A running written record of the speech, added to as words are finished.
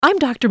I'm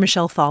Dr.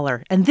 Michelle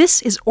Thaller, and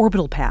this is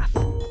Orbital Path,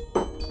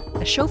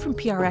 a show from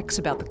PRX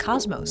about the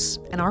cosmos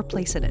and our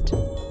place in it.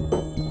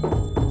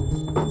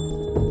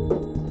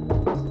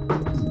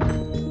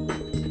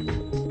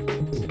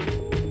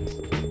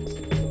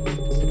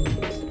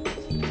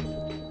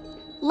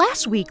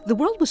 Last week, the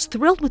world was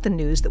thrilled with the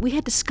news that we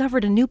had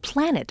discovered a new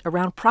planet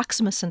around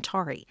Proxima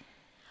Centauri.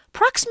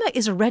 Proxima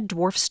is a red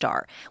dwarf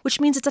star, which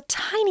means it's a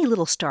tiny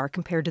little star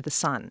compared to the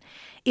Sun.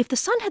 If the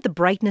Sun had the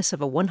brightness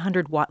of a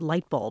 100-watt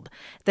light bulb,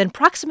 then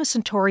Proxima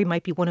Centauri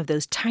might be one of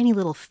those tiny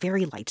little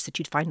fairy lights that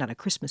you'd find on a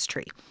Christmas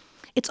tree.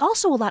 It's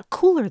also a lot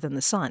cooler than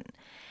the Sun.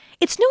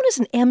 It's known as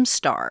an M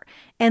star,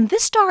 and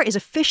this star is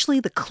officially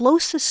the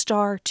closest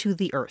star to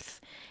the Earth.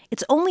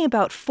 It's only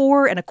about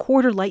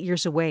 4.25 light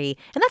years away,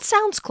 and that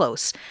sounds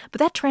close, but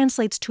that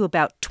translates to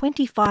about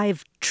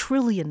 25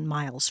 trillion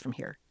miles from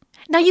here.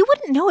 Now, you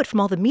wouldn't know it from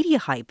all the media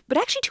hype, but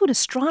actually to an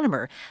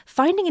astronomer,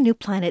 finding a new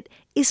planet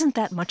isn't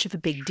that much of a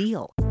big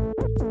deal.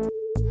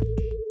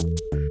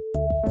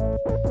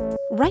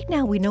 Right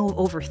now, we know of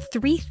over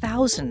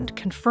 3,000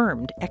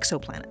 confirmed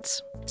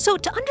exoplanets. So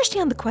to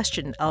understand the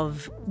question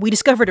of, we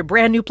discovered a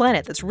brand new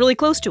planet that's really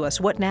close to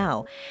us, what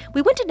now?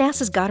 We went to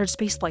NASA's Goddard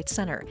Space Flight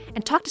Center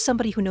and talked to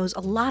somebody who knows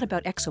a lot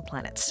about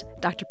exoplanets,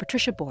 Dr.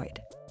 Patricia Boyd.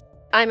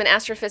 I'm an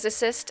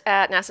astrophysicist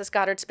at NASA's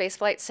Goddard Space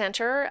Flight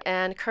Center,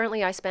 and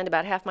currently I spend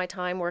about half my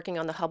time working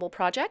on the Hubble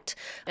project,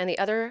 and the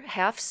other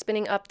half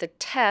spinning up the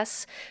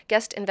TESS,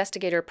 Guest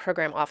Investigator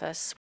Program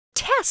Office.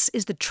 TESS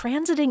is the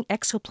Transiting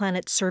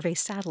Exoplanet Survey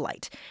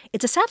Satellite.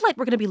 It's a satellite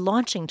we're going to be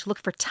launching to look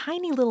for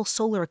tiny little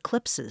solar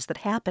eclipses that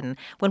happen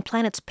when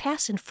planets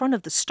pass in front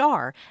of the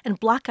star and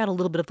block out a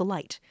little bit of the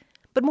light.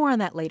 But more on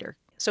that later.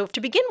 So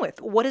to begin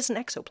with, what is an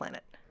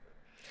exoplanet?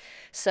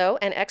 So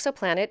an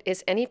exoplanet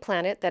is any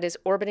planet that is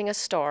orbiting a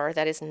star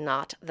that is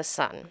not the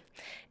Sun.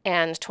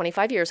 And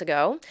 25 years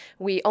ago,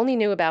 we only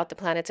knew about the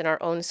planets in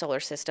our own solar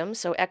system,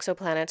 so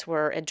exoplanets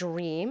were a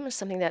dream,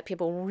 something that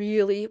people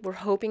really were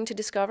hoping to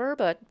discover,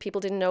 but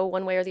people didn't know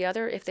one way or the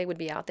other if they would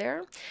be out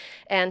there.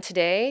 And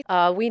today,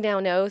 we now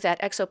know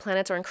that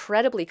exoplanets are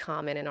incredibly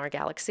common in our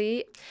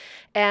galaxy,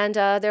 and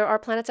there are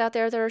planets out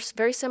there that are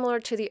very similar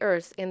to the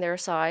Earth in their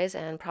size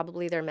and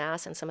probably their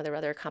mass and some of their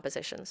other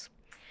compositions.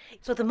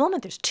 So at the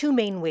moment, there's two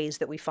main ways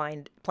that we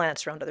find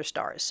planets around other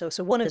stars.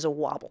 So one is a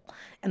wobble,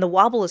 and the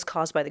wobble is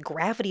caused by the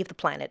gravity of the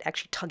planet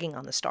actually tugging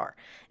on the star.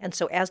 And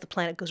so as the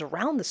planet goes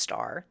around the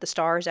star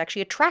is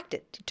actually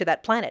attracted to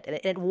that planet, and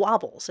it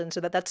wobbles. And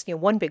so that's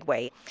one big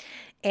way.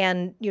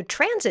 And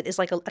transit is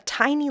like a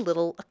tiny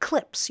little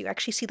eclipse. You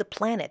actually see the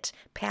planet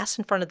pass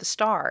in front of the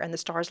star, and the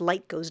star's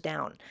light goes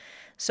down.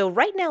 So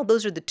right now,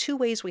 those are the two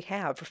ways we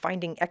have for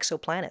finding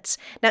exoplanets.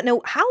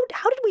 Now, how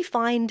did we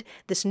find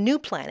this new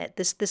planet,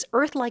 this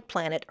Earth-like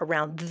planet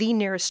around the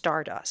nearest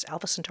star to us,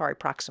 Alpha Centauri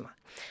Proxima?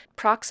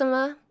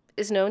 Proxima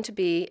is known to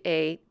be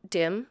a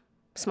dim,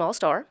 small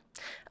star.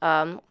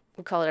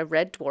 We call it a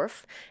red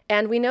dwarf.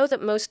 And we know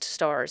that most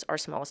stars are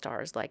small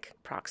stars like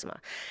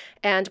Proxima.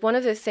 And one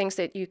of the things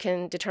that you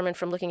can determine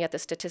from looking at the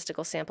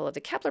statistical sample of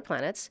the Kepler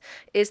planets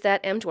is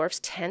that M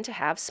dwarfs tend to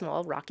have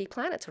small rocky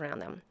planets around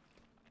them.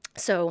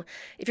 So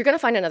if you're going to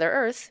find another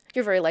Earth,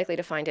 you're very likely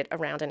to find it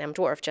around an M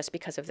dwarf just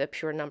because of the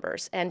pure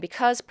numbers. And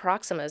because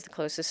Proxima is the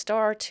closest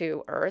star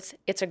to Earth,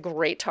 it's a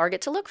great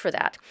target to look for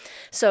that.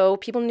 So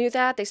people knew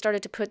that. They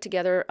started to put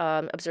together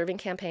observing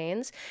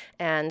campaigns.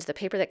 And the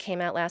paper that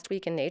came out last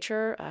week in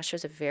Nature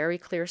shows a very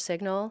clear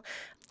signal.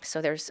 So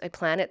there's a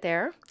planet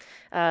there,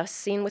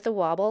 seen with a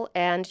wobble,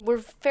 and we're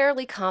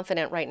fairly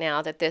confident right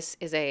now that this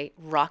is a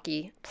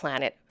rocky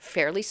planet,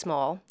 fairly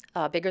small,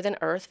 bigger than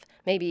Earth,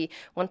 maybe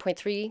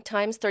 1.3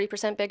 times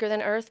 30% bigger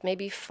than Earth,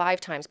 maybe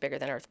 5 times bigger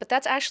than Earth. But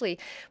that's actually,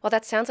 while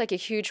that sounds like a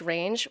huge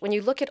range, when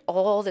you look at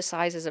all the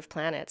sizes of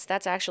planets,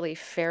 that's actually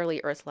fairly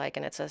Earth-like,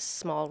 and it's a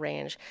small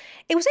range.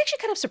 It was actually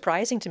kind of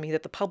surprising to me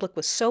that the public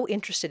was so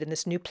interested in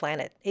this new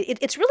planet.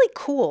 It's really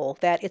cool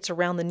that it's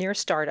around the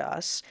nearest star to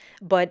us,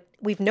 but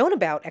we've known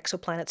about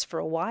exoplanets for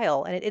a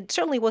while, and it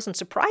certainly wasn't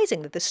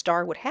surprising that this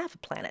star would have a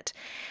planet.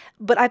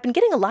 But I've been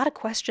getting a lot of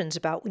questions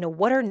about,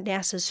 what are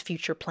NASA's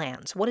future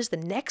plans? What is the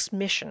next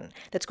mission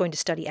that's going to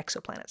study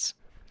exoplanets?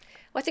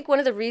 Well, I think one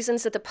of the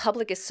reasons that the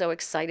public is so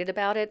excited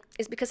about it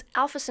is because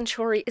Alpha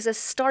Centauri is a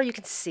star you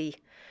can see,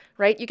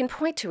 right? You can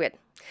point to it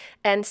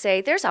and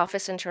say, there's Alpha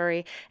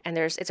Centauri, and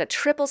it's a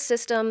triple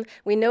system.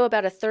 We know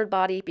about a third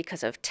body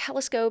because of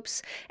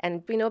telescopes,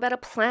 and we know about a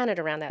planet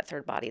around that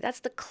third body.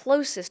 That's the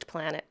closest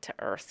planet to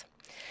Earth.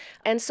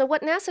 And so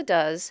what NASA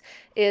does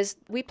is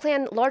we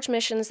plan large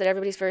missions that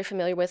everybody's very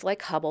familiar with,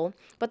 like Hubble,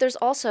 but there's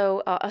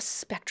also a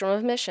spectrum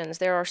of missions.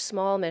 There are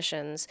small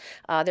missions,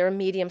 there are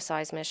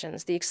medium-sized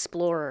missions, the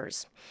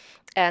Explorers.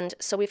 And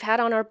so we've had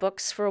on our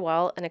books for a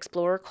while an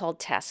explorer called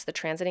TESS, the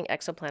Transiting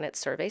Exoplanet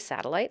Survey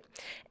Satellite.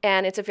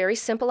 And it's a very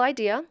simple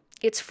idea.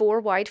 It's 4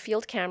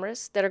 wide-field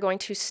cameras that are going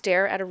to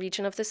stare at a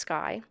region of the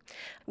sky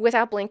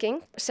without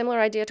blinking. A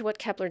similar idea to what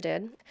Kepler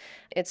did.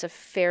 It's a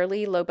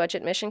fairly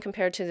low-budget mission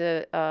compared to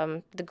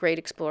the great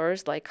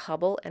explorers like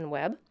Hubble and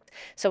Webb.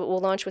 So it will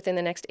launch within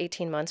the next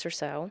 18 months or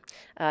so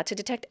to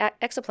detect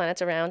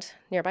exoplanets around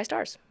nearby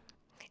stars.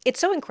 It's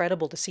so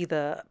incredible to see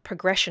the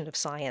progression of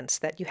science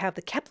that you have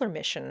the Kepler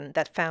mission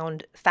that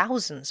found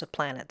thousands of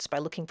planets by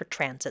looking for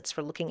transits,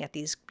 for looking at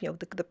these,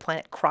 the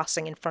planet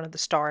crossing in front of the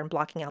star and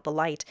blocking out the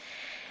light.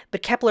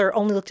 But Kepler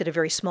only looked at a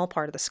very small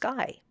part of the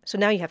sky. So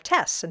now you have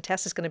TESS, and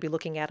TESS is going to be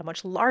looking at a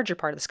much larger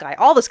part of the sky,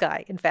 all the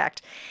sky, in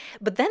fact.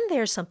 But then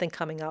there's something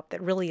coming up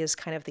that really is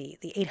kind of the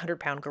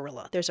 800-pound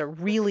gorilla. There's a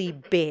really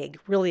big,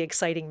 really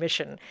exciting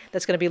mission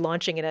that's going to be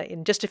launching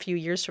in just a few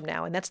years from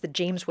now, and that's the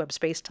James Webb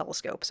Space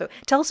Telescope. So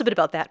tell us a bit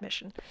about that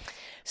mission.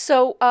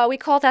 So we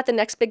call that the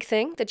next big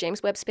thing, the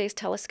James Webb Space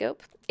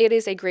Telescope. It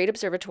is a great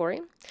observatory.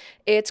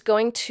 It's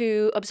going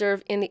to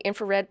observe in the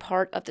infrared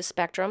part of the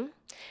spectrum.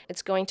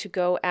 It's going to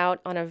go out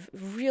on a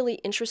really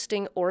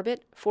interesting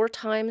orbit, 4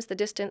 times the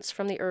distance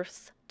from the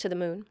Earth to the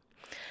Moon.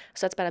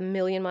 So that's about 1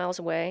 million miles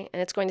away.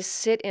 And it's going to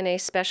sit in a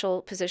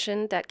special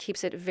position that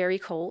keeps it very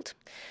cold.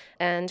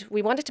 And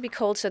we want it to be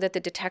cold so that the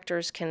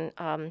detectors can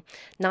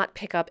not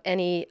pick up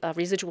any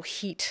residual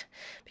heat,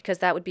 because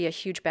that would be a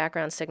huge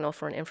background signal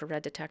for an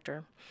infrared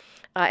detector.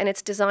 And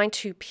it's designed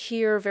to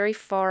peer very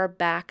far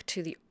back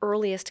to the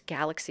earliest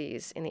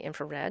galaxies in the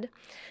infrared.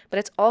 But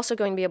it's also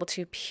going to be able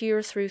to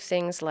peer through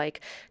things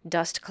like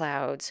dust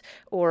clouds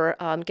or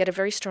get a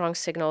very strong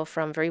signal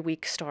from very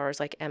weak stars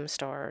like M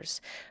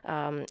stars.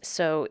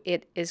 So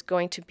it is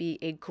going to be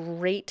a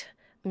great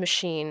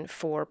machine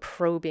for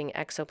probing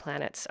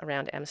exoplanets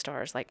around M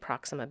stars like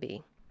Proxima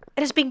b.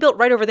 And it's being built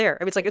right over there.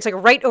 I mean, it's like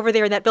right over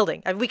there in that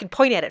building. I mean, we can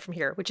point at it from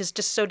here, which is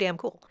just so damn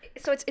cool.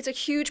 So it's a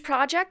huge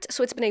project.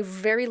 So it's been a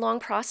very long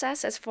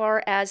process as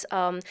far as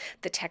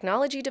the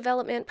technology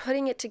development,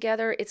 putting it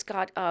together. It's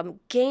got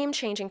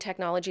game-changing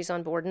technologies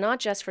on board, not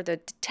just for the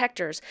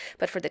detectors,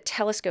 but for the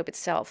telescope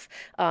itself.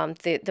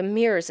 The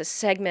mirror is a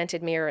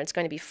segmented mirror. It's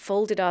going to be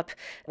folded up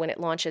when it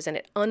launches, and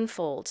it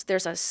unfolds.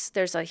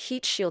 There's a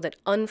heat shield that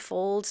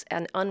unfolds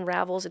and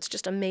unravels. It's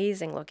just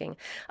amazing looking.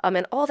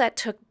 And all that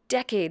took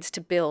decades to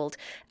build.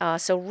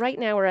 So right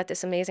now we're at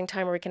this amazing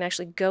time where we can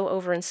actually go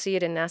over and see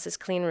it in NASA's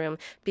clean room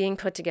being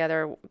put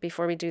together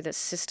before we do the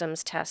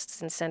systems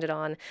tests and send it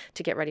on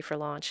to get ready for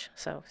launch.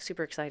 So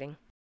super exciting.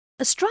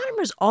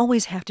 Astronomers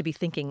always have to be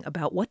thinking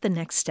about what the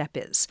next step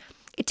is.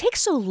 It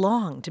takes so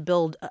long to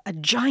build a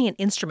giant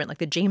instrument like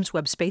the James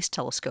Webb Space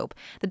Telescope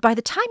that by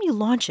the time you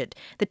launch it,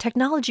 the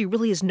technology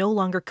really is no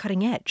longer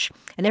cutting edge.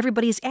 And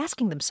everybody is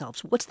asking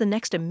themselves, what's the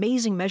next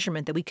amazing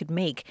measurement that we could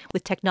make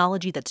with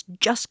technology that's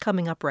just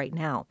coming up right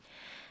now?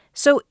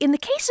 So in the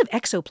case of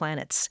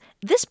exoplanets,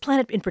 this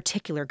planet in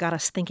particular got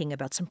us thinking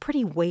about some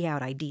pretty way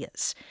out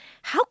ideas.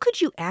 How could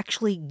you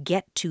actually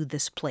get to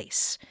this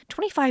place?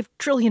 25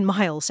 trillion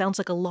miles sounds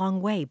like a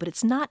long way, but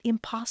it's not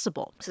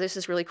impossible. So this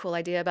is a really cool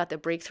idea about the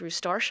breakthrough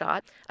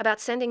starshot,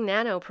 about sending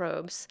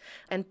nanoprobes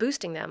and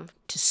boosting them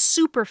to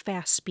super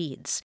fast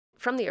speeds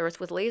from the Earth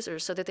with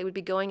lasers so that they would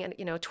be going at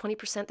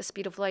 20% the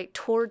speed of light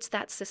towards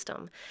that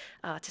system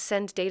to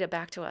send data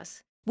back to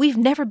us. We've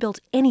never built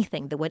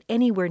anything that went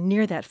anywhere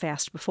near that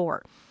fast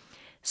before.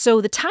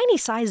 So the tiny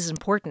size is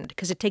important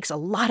because it takes a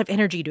lot of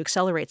energy to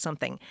accelerate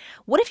something.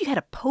 What if you had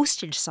a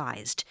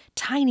postage-sized,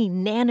 tiny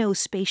nano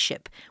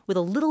spaceship with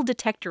a little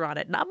detector on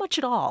it, not much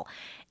at all,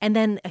 and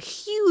then a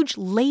huge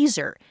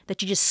laser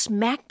that you just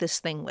smacked this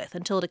thing with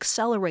until it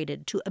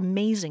accelerated to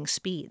amazing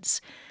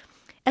speeds?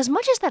 As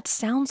much as that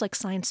sounds like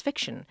science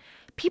fiction,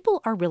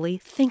 people are really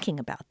thinking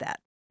about that.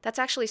 That's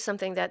actually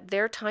something that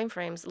their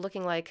timeframes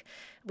looking like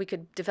we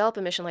could develop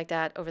a mission like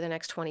that over the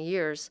next 20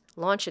 years,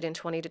 launch it in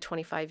 20 to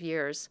 25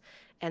 years,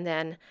 and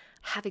then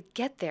have it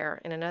get there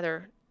in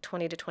another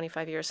 20 to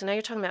 25 years. So now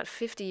you're talking about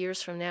 50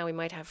 years from now, we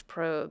might have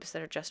probes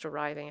that are just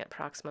arriving at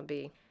Proxima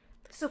b.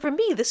 So for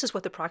me, this is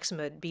what the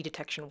Proxima b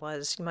detection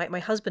was. My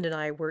husband and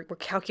I were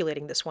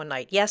calculating this one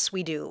night. Yes,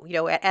 we do.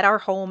 At our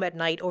home at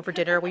night over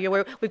dinner,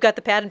 we've got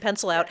the pad and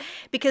pencil out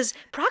because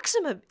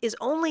Proxima is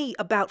only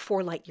about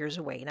 4 light years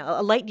away. Now,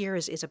 a light year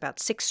is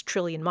about 6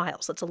 trillion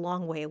miles. That's a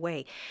long way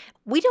away.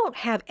 We don't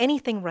have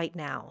anything right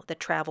now that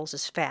travels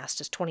as fast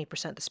as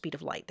 20% the speed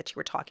of light that you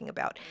were talking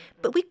about.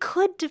 But we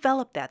could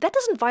develop that. That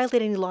doesn't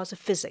violate any laws of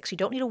physics. You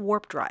don't need a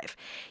warp drive.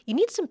 You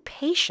need some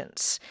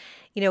patience.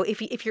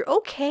 If you're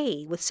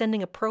okay with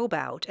sending a probe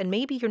out, and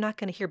maybe you're not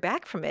going to hear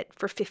back from it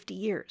for 50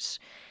 years,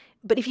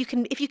 but if you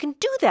can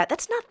do that,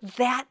 that's not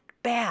that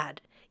bad.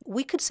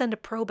 We could send a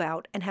probe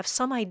out and have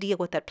some idea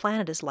what that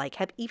planet is like,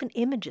 have even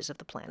images of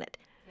the planet.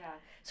 Yeah.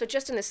 So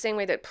just in the same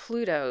way that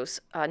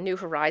Pluto's New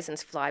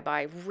Horizons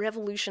flyby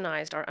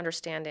revolutionized our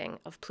understanding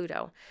of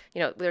Pluto.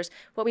 There's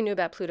what we knew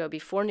about Pluto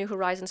before New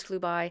Horizons flew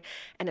by,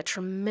 and a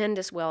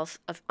tremendous wealth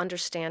of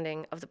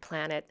understanding of the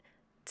planet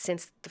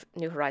since the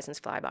New Horizons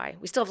flyby.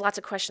 We still have lots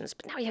of questions,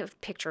 but now we have a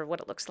picture of what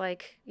it looks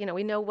like.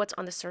 We know what's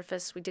on the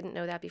surface. We didn't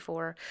know that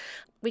before.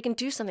 We can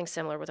do something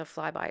similar with a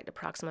flyby to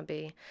Proxima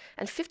b.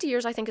 And 50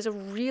 years, I think, is a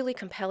really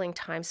compelling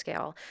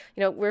timescale.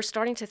 We're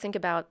starting to think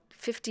about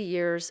 50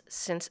 years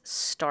since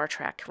Star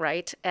Trek,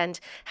 right? And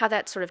how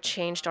that sort of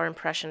changed our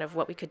impression of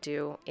what we could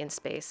do in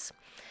space.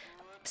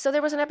 So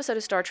there was an episode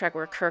of Star Trek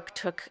where Kirk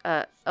took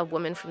a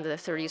woman from the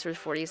 30s or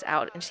 40s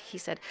out, and he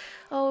said,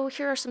 "Oh,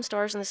 here are some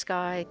stars in the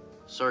sky.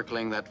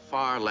 Circling that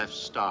far left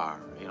star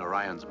in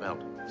Orion's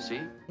belt.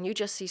 See? And you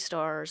just see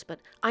stars,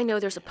 but I know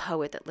there's a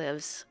poet that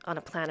lives on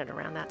a planet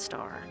around that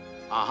star."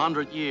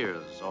 100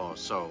 years or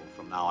so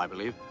from now, I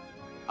believe,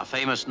 a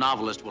famous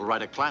novelist will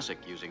write a classic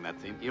using that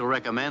theme. He'll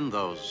recommend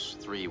those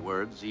 3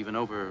 words even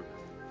over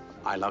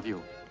 "I love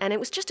you." And it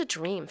was just a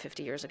dream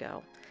 50 years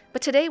ago.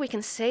 But today we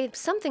can say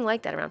something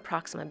like that around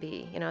Proxima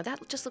b.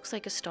 That just looks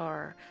like a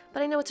star,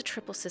 but I know it's a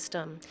triple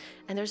system,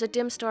 and there's a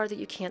dim star that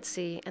you can't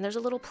see, and there's a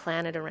little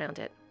planet around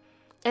it.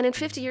 And in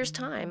 50 years'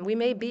 time, we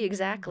may be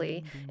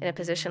exactly in a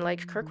position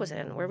like Kirk was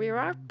in, where we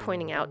are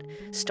pointing out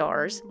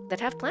stars that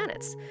have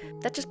planets.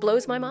 That just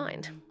blows my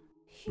mind.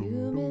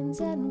 Humans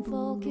and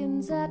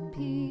Vulcans at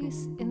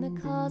peace in the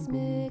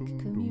cosmic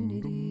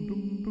community.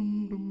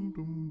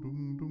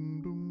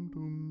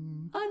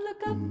 I'd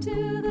look up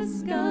to the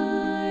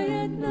sky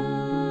at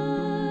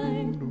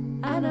night,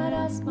 and I'd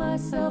ask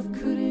myself,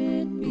 could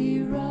it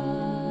be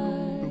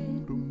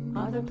right?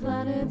 Are there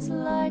planets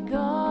like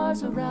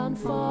ours around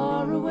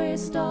faraway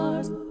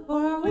stars?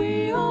 Or are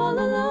we all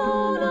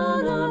alone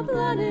on our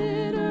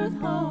planet Earth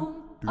home?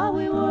 Are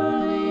we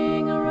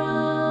whirling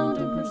around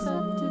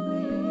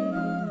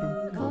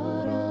imperceptibly,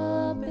 caught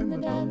up in the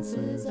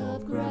dances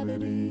of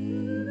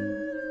gravity?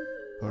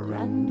 A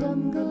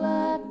random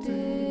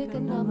galactic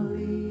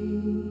anomaly.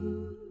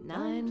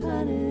 9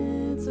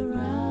 planets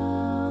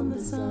around the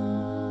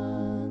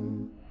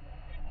sun.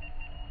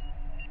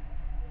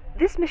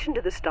 This mission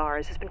to the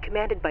stars has been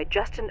commanded by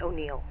Justin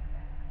O'Neill.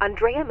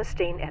 Andrea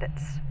Mustaine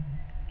edits.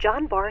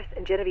 John Barth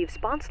and Genevieve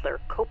Sponsler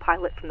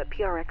co-pilot from the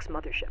PRX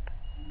mothership.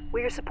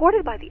 We are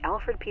supported by the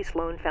Alfred P.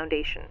 Sloan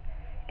Foundation,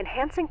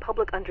 enhancing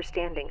public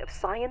understanding of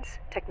science,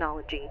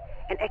 technology,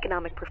 and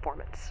economic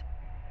performance.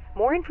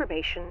 More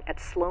information at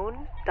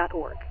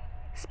sloan.org.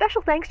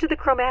 Special thanks to the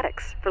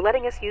Chromatics for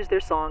letting us use their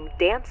song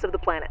Dance of the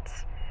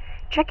Planets.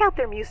 Check out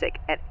their music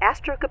at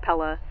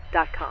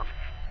astrocapella.com.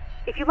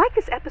 If you like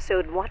this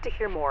episode and want to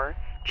hear more,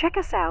 check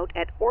us out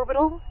at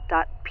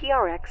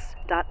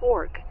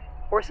orbital.prx.org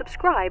or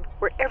subscribe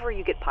wherever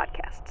you get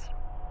podcasts.